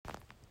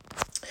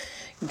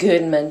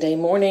Good Monday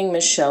morning,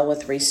 Michelle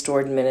with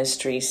Restored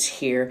Ministries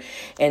here,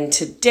 and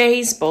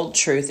today's bold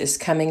truth is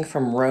coming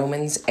from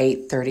Romans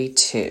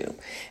 8:32,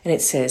 and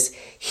it says,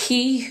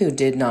 "He who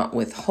did not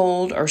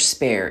withhold or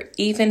spare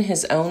even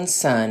his own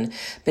son,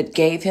 but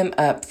gave him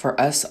up for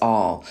us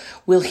all,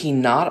 will he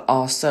not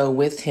also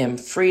with him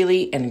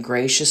freely and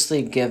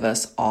graciously give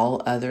us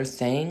all other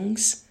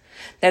things?"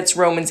 That's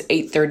Romans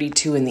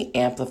 8:32 in the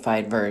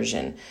Amplified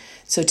Version.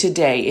 So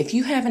today, if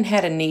you haven't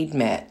had a need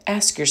met,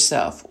 ask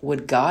yourself,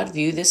 would God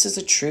view this as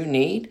a true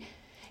need?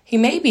 He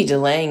may be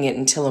delaying it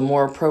until a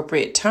more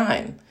appropriate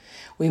time.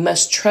 We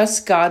must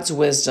trust God's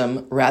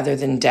wisdom rather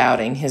than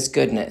doubting His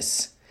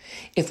goodness.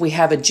 If we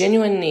have a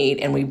genuine need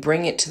and we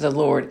bring it to the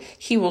Lord,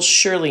 He will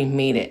surely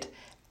meet it.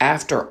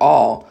 After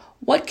all,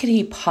 what could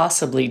He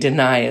possibly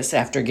deny us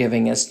after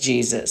giving us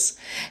Jesus?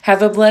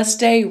 Have a blessed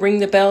day. Ring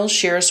the bell.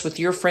 Share us with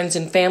your friends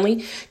and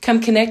family.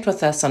 Come connect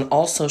with us on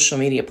all social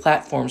media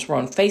platforms. We're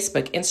on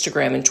Facebook,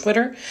 Instagram, and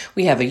Twitter.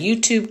 We have a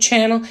YouTube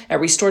channel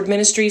at Restored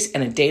Ministries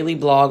and a daily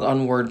blog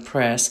on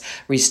WordPress,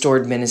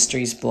 Restored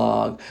Ministries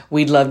blog.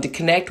 We'd love to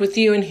connect with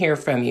you and hear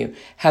from you.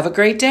 Have a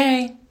great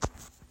day.